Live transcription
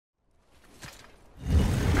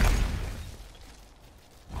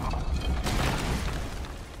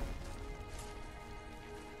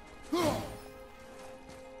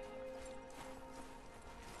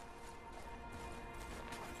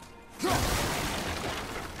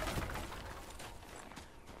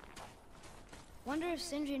if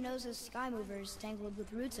Sindri knows his sky mover is tangled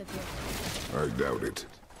with roots up here. I doubt it.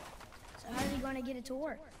 So how's he going to get it to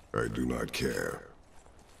work? I do not care.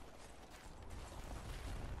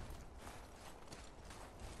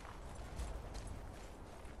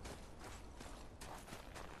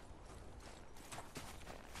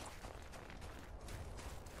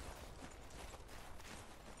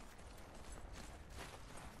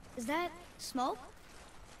 Is that smoke?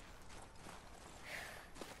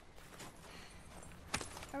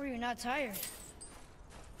 How are you not tired?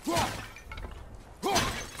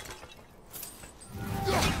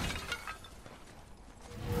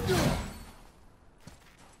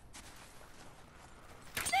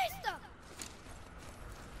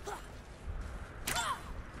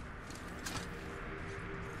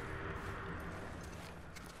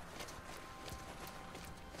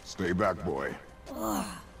 Stay back, boy. Ugh.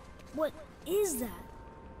 What is that?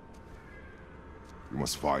 We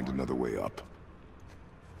must find another way up.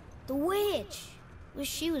 The witch! Wish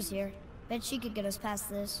she was here. Bet she could get us past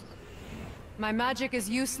this. My magic is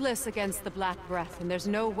useless against the Black Breath, and there's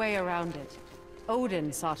no way around it.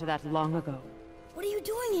 Odin saw to that long ago. What are you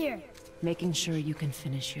doing here? Making sure you can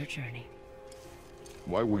finish your journey.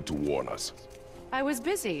 Why wait to warn us? I was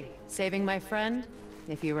busy, saving my friend,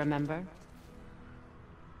 if you remember.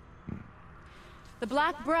 The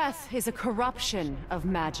Black Breath is a corruption of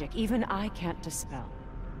magic even I can't dispel.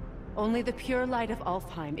 Only the pure light of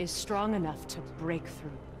Alfheim is strong enough to break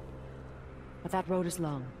through. But that road is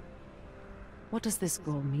long. What does this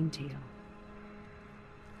goal mean to you?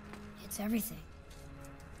 It's everything.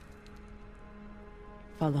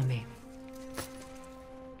 Follow me.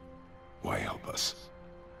 Why help us?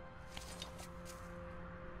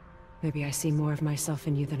 Maybe I see more of myself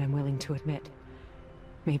in you than I'm willing to admit.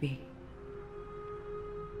 Maybe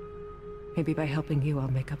by helping you, I'll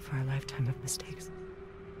make up for a lifetime of mistakes.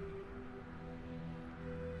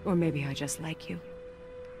 Or maybe I just like you.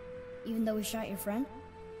 Even though we shot your friend?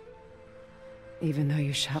 Even though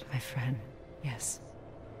you shot my friend, yes.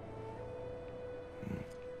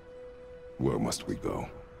 Where must we go?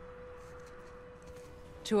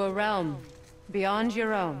 To a realm beyond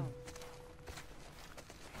your own.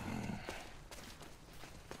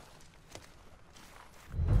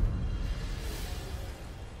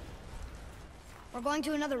 We're going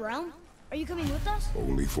to another realm? Are you coming with us?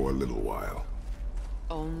 Only for a little while.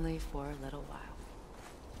 Only for a little while.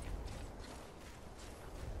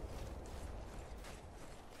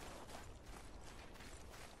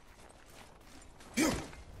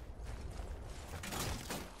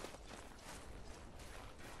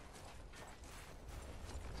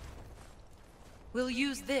 We'll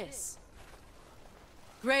use this.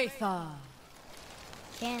 Graythaw.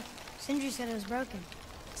 Can't. Sindri said it was broken.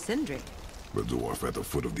 Sindri? The dwarf at the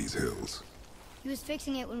foot of these hills. He was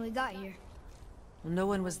fixing it when we got here. Well, no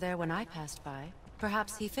one was there when I passed by.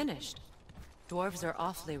 Perhaps he finished. Dwarves are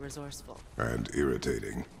awfully resourceful. And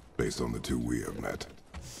irritating, based on the two we have met.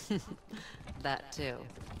 That too.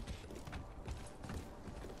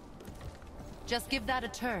 Just give that a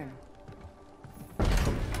turn.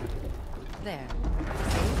 There.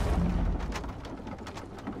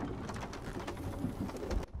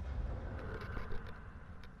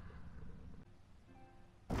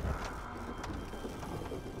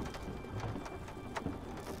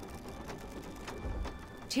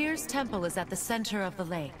 Tyr's temple is at the center of the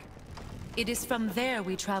lake. It is from there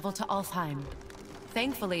we travel to Alfheim.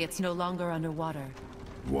 Thankfully, it's no longer underwater.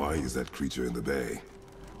 Why is that creature in the bay?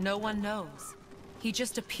 No one knows. He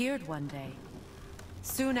just appeared one day.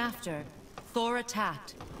 Soon after, Thor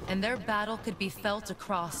attacked, and their battle could be felt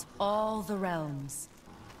across all the realms.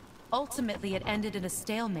 Ultimately, it ended in a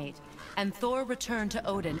stalemate, and Thor returned to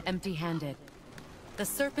Odin empty-handed. The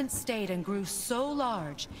serpent stayed and grew so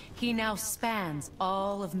large, he now spans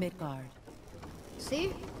all of Midgard.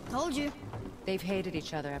 See? Told you. They've hated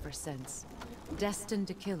each other ever since. Destined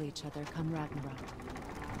to kill each other come Ragnarok.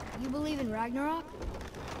 You believe in Ragnarok?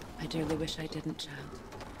 I dearly wish I didn't, child.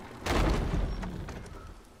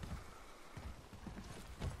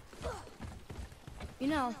 You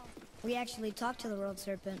know, we actually talked to the World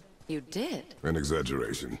Serpent. You did? An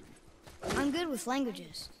exaggeration. I'm good with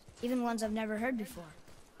languages, even ones I've never heard before.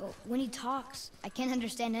 But when he talks, I can't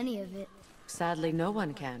understand any of it. Sadly, no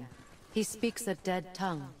one can. He speaks a dead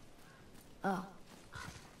tongue. Oh.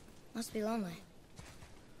 Must be lonely.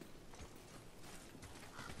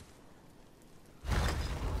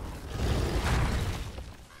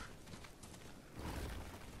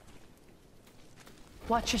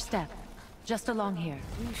 Watch your step. Just along here.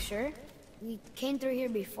 You sure? We came through here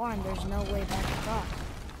before and there's no way back across.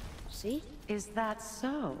 See? Is that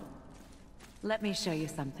so? Let me show you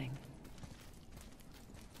something.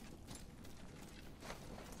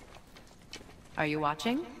 Are you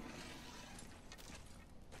watching?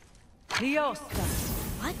 Liosta!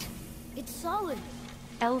 What? It's solid.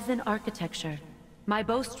 Elven architecture. My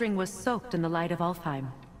bowstring was soaked in the light of Alfheim.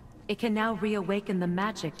 It can now reawaken the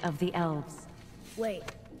magic of the elves. Wait,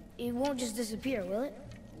 it won't just disappear, will it?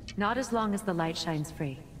 Not as long as the light shines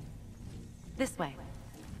free. This way.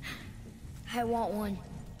 I want one.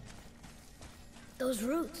 Those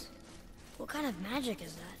roots. What kind of magic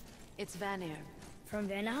is that? It's Vanir. From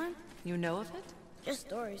Vanaheim? You know of it? Just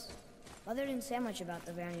stories. Mother didn't say much about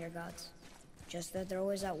the Vanir gods. Just that they're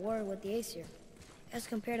always at war with the Aesir. As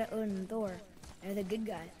compared to Odin and Thor, they're the good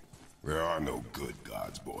guys. There are no good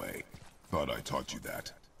gods, boy. Thought I taught you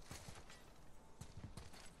that.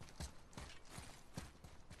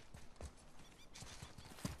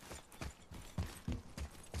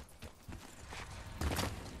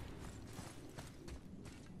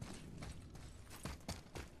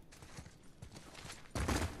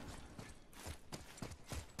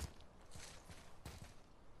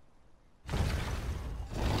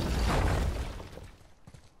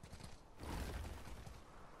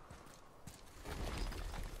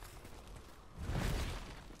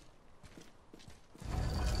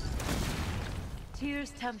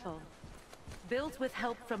 Tyr's temple. Built with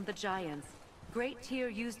help from the giants, Great Tyr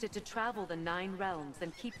used it to travel the 9 realms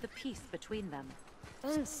and keep the peace between them.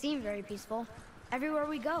 Doesn't seem very peaceful. Everywhere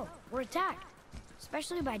we go, we're attacked.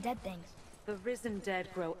 Especially by dead things. The risen dead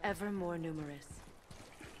grow ever more numerous.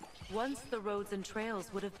 Once the roads and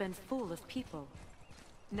trails would have been full of people.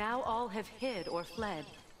 Now all have hid or fled,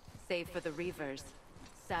 save for the Reavers,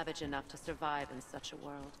 savage enough to survive in such a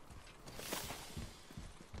world.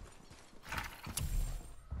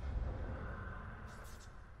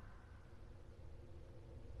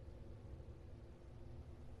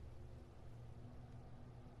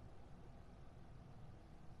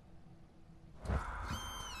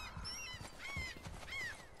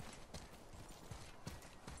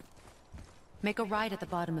 Make a right at the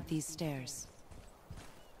bottom of these stairs.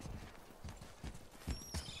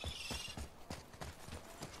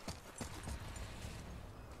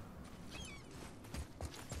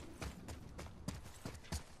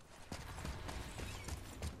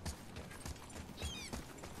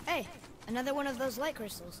 Hey, another one of those light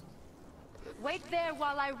crystals. Wait there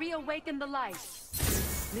while I reawaken the light.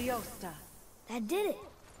 Liosta. That did it.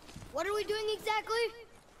 What are we doing exactly?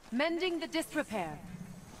 Mending the disrepair.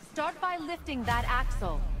 Start by lifting that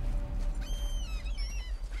axle.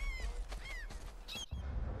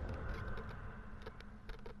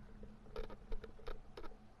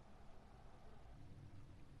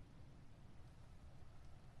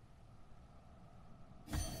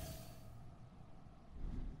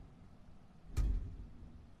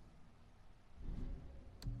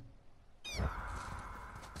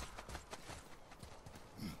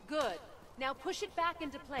 Good. Now push it back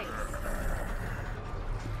into place.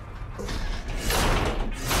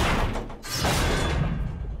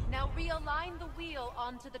 Now realign the wheel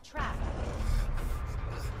onto the track.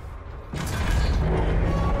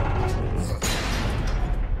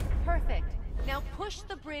 Perfect. Now push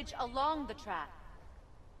the bridge along the track.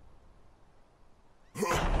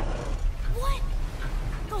 What?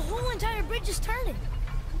 The whole entire bridge is turning.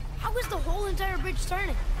 How is the whole entire bridge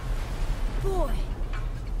turning? Boy,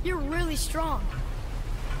 you're really strong.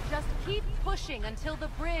 Just keep pushing until the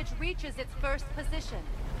bridge reaches its first position.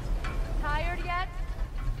 Tired yet?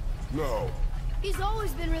 No. He's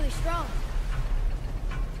always been really strong.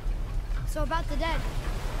 So about the dead.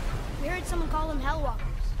 We heard someone call them Hellwalkers.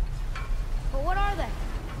 But what are they?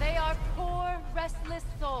 They are poor, restless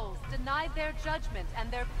souls, denied their judgment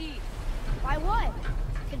and their peace. By what?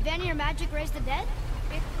 Could Vanir magic raise the dead?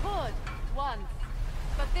 It could, once.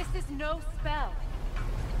 But this is no spell.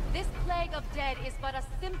 This plague of dead is but a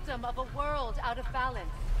symptom of a world out of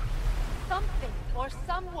balance. Something or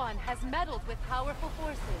someone has meddled with powerful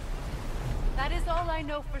forces. That is all I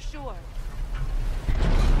know for sure.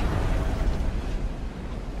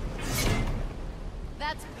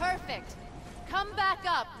 That's perfect. Come back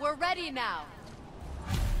up. We're ready now.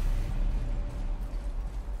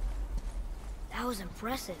 That was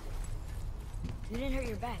impressive. You didn't hurt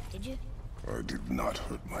your back, did you? I did not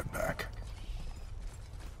hurt my back.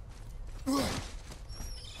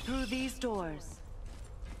 Through these doors.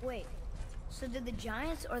 Wait, so did the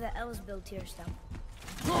Giants or the Elves build Tyr's temple?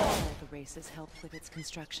 All the races helped with its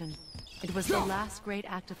construction. It was the last great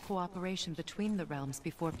act of cooperation between the realms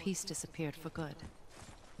before peace disappeared for good.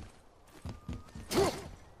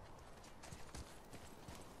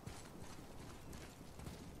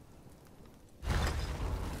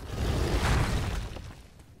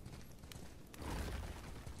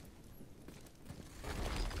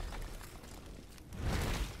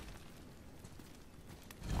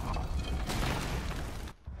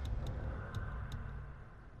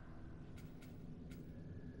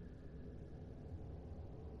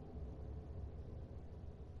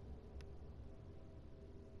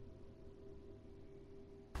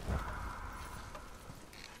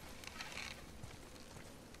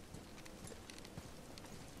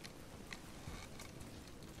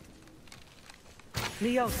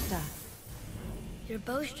 Lyosta. Your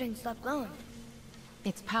bowstring stopped glowing.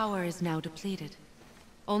 Its power is now depleted.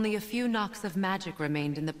 Only a few knocks of magic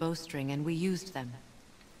remained in the bowstring, and we used them.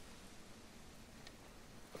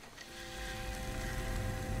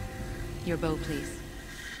 Your bow, please.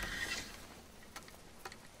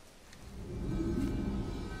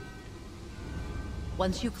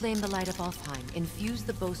 Once you claim the light of Alfheim, infuse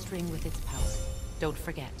the bowstring with its power. Don't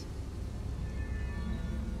forget.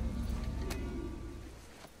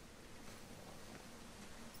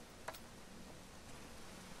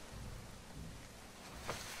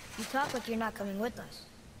 You talk like you're not coming with us.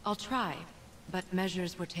 I'll try, but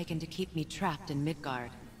measures were taken to keep me trapped in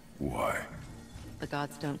Midgard. Why? The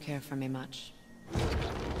gods don't care for me much. Is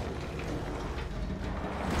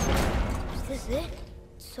this it?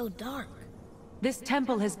 It's so dark. This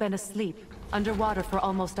temple has been asleep, underwater for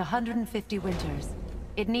almost 150 winters.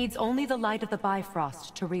 It needs only the light of the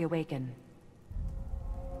Bifrost to reawaken.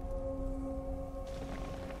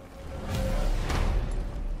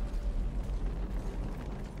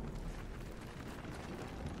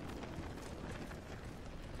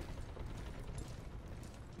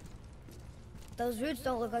 Those roots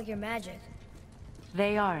don't look like your magic.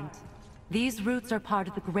 They aren't. These roots are part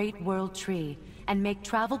of the Great World Tree, and make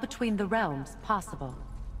travel between the realms possible.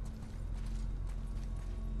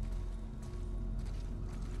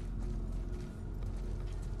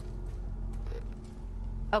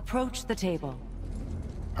 Approach the table.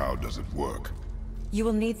 How does it work? You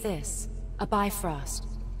will need this, a Bifrost,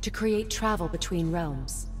 to create travel between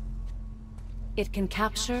realms. It can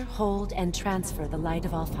capture, hold, and transfer the light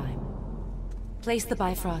of Alfheim. Place the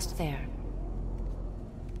Bifrost there.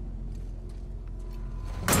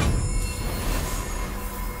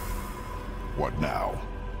 What now?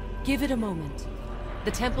 Give it a moment.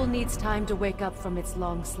 The temple needs time to wake up from its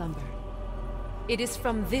long slumber. It is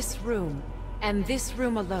from this room, and this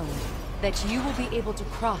room alone, that you will be able to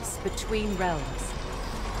cross between realms.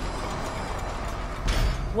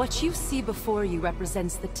 What you see before you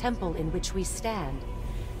represents the temple in which we stand,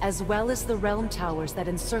 as well as the realm towers that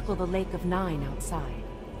encircle the Lake of Nine outside.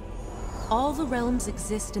 All the realms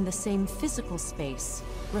exist in the same physical space,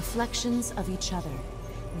 reflections of each other.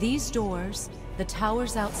 These doors, the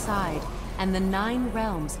towers outside, and the 9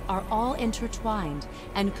 realms are all intertwined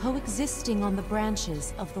and coexisting on the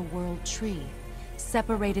branches of the World Tree,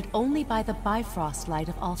 separated only by the Bifrost light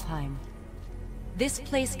of Alfheim. This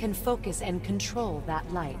place can focus and control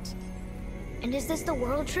that light. And is this the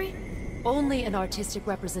World Tree? Only an artistic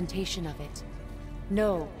representation of it.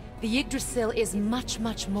 No, the Yggdrasil is much,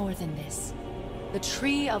 much more than this. The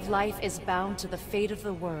Tree of Life is bound to the fate of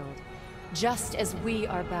the world, just as we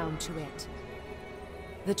are bound to it.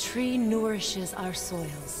 The tree nourishes our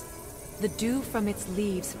soils. The dew from its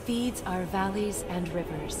leaves feeds our valleys and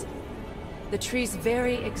rivers. The tree's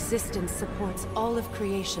very existence supports all of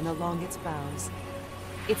creation along its boughs.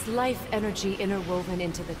 Its life energy interwoven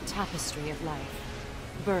into the tapestry of life.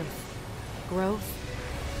 Birth,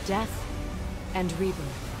 growth, death, and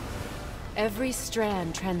rebirth. Every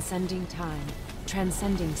strand transcending time,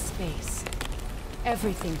 transcending space.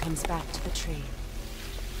 Everything comes back to the tree.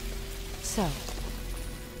 So,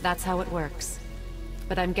 that's how it works.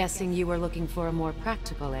 But I'm guessing you were looking for a more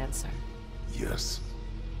practical answer. Yes.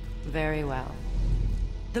 Very well.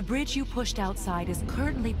 The bridge you pushed outside is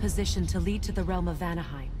currently positioned to lead to the realm of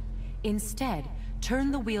Vanaheim. Instead,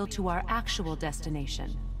 turn the wheel to our actual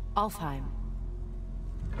destination, Alfheim.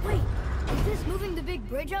 Wait, is this moving the big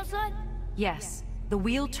bridge outside? Yes. The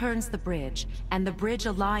wheel turns the bridge, and the bridge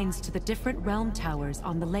aligns to the different realm towers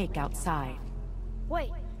on the lake outside.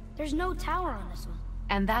 Wait, there's no tower on this one.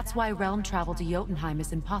 And that's why realm travel to Jotunheim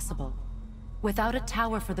is impossible. Without a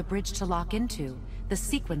tower for the bridge to lock into, the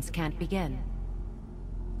sequence can't begin.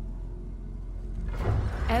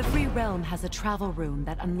 Every realm has a travel rune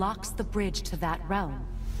that unlocks the bridge to that realm.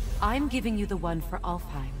 I'm giving you the one for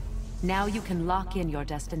Alfheim. Now you can lock in your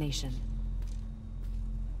destination.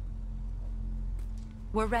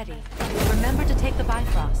 We're ready. Remember to take the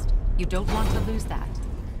Bifrost. You don't want to lose that.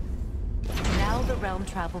 Now the realm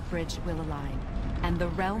travel bridge will align, and the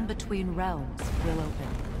realm between realms will open.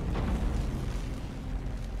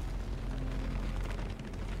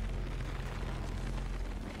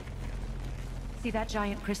 See that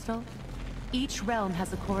giant crystal? Each realm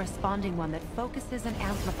has a corresponding one that focuses and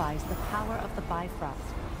amplifies the power of the Bifrost,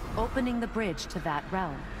 opening the bridge to that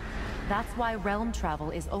realm. That's why realm travel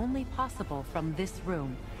is only possible from this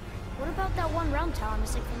room. What about that one realm tower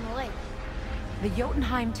missing from the lake? The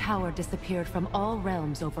Jotunheim Tower disappeared from all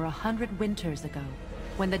realms over 100 winters ago,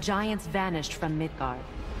 when the giants vanished from Midgard.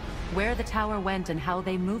 Where the tower went and how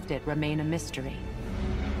they moved it remain a mystery.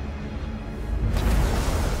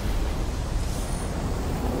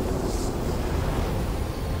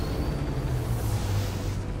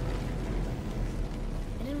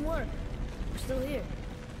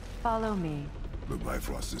 Follow me. The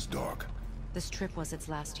Bifrost is dark. This trip was its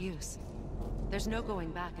last use. There's no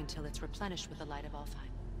going back until it's replenished with the light of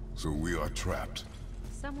Alfheim. So we are trapped.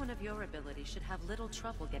 Someone of your ability should have little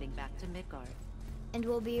trouble getting back to Midgard. And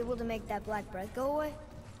we'll be able to make that black breath go away?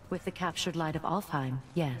 With the captured light of Alfheim,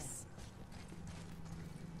 yes.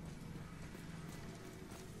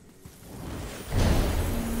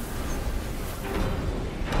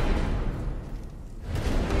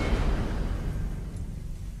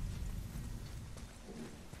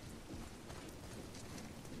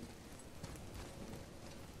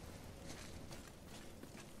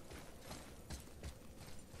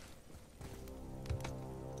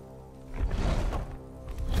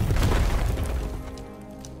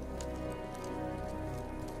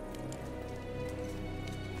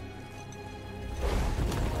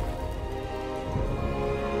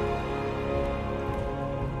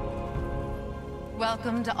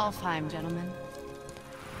 Welcome to Alfheim, gentlemen.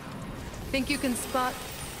 Think you can spot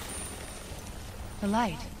the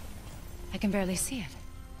light? I can barely see it.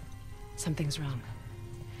 Something's wrong.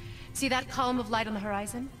 See that column of light on the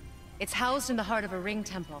horizon? It's housed in the heart of a ring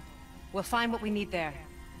temple. We'll find what we need there.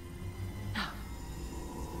 No.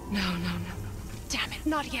 No. Damn it,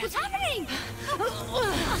 not yet. What's happening?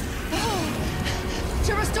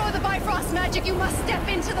 To restore the Bifrost magic, you must step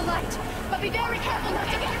into the light. But be very careful not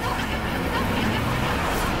to get caught.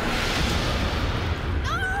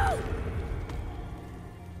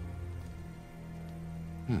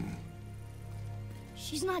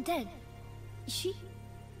 She's not dead. Is she?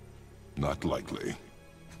 Not likely.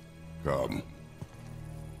 Come.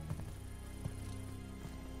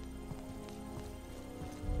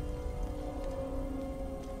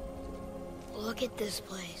 Look at this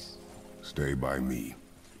place. Stay by me.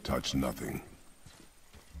 Touch nothing.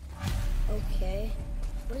 Okay.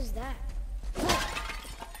 What is that?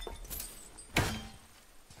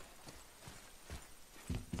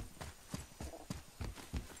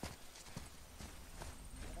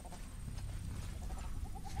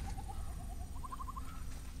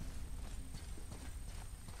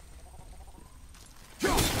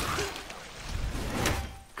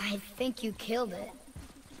 I think you killed it.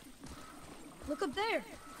 Look up there.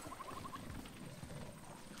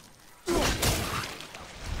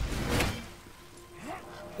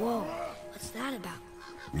 Whoa, what's that about?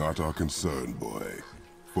 Not our concern, boy.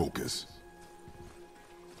 Focus.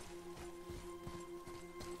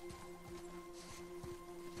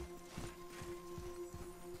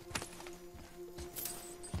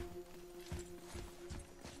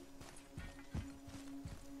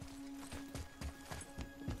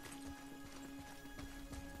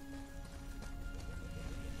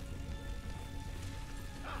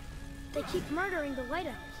 They keep murdering the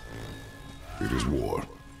lighthouse. It is war.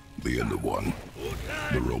 The end of one.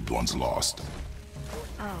 The rope once lost.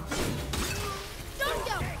 Oh.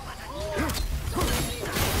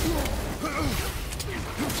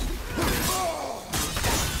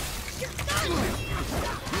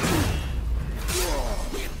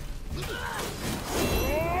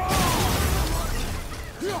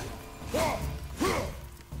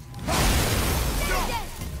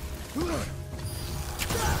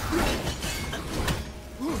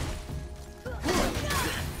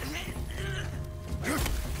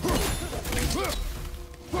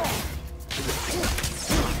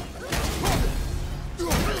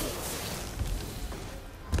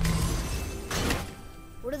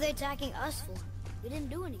 What are they attacking us for? We didn't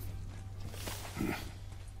do anything.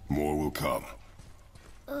 More will come.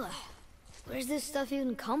 Ugh. Where's this stuff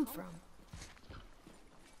even come from?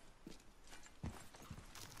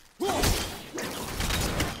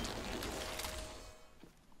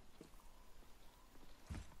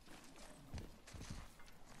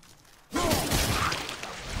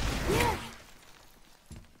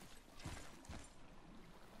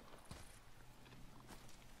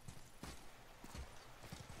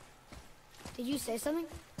 Did you say something?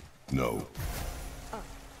 No. Oh,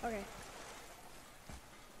 okay.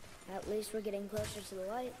 At least we're getting closer to the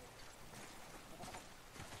light.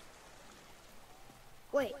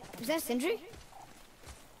 Wait, is that Sindri?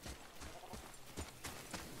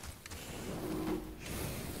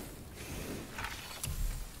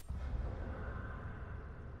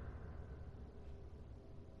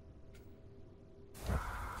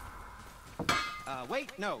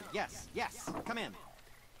 Wait, no, yes, come in.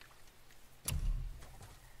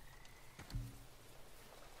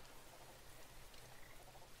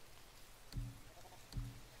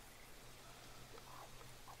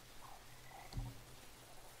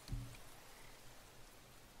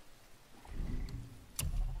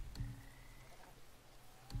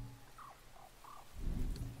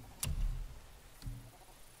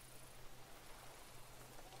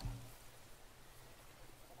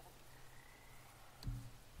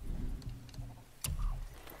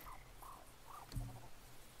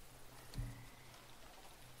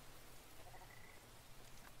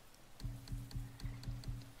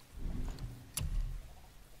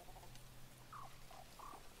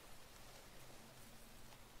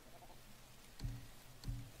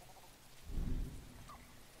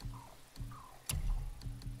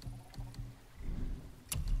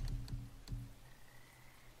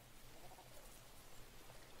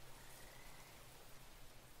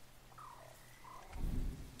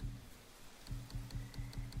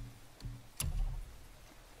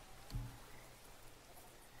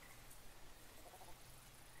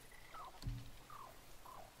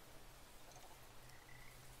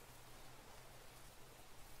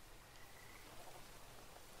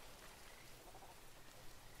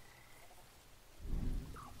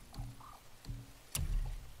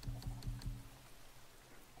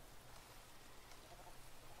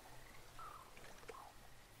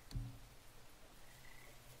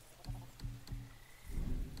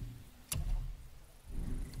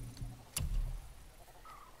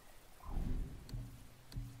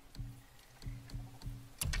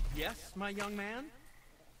 Yes, my young man?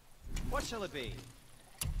 What shall it be?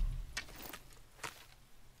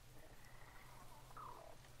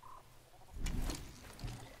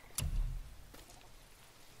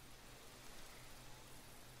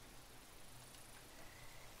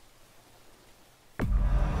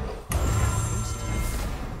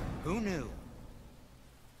 Who knew?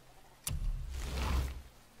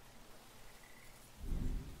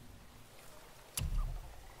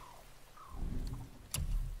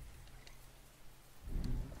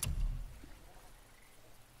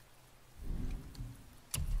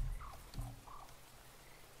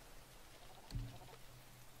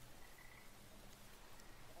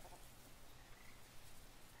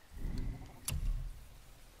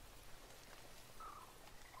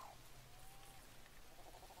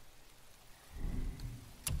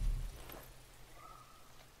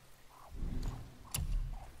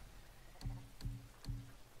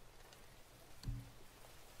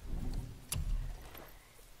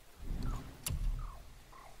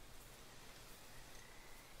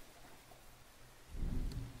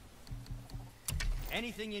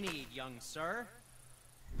 Anything you need, young sir.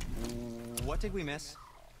 What did we miss?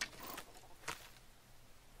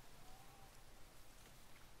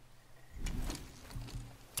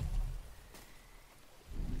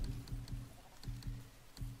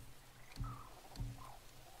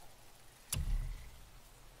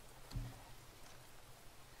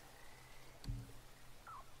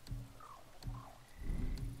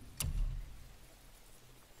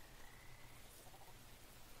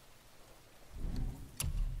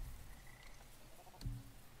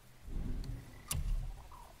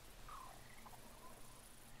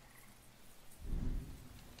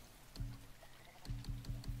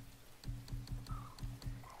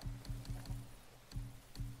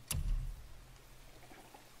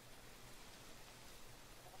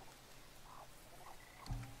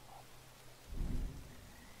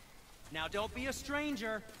 Now don't be a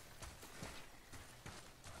stranger.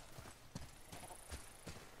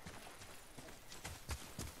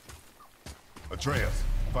 Atreus,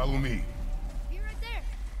 follow me. Be right there.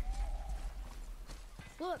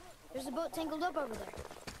 Look, there's a boat tangled up over there.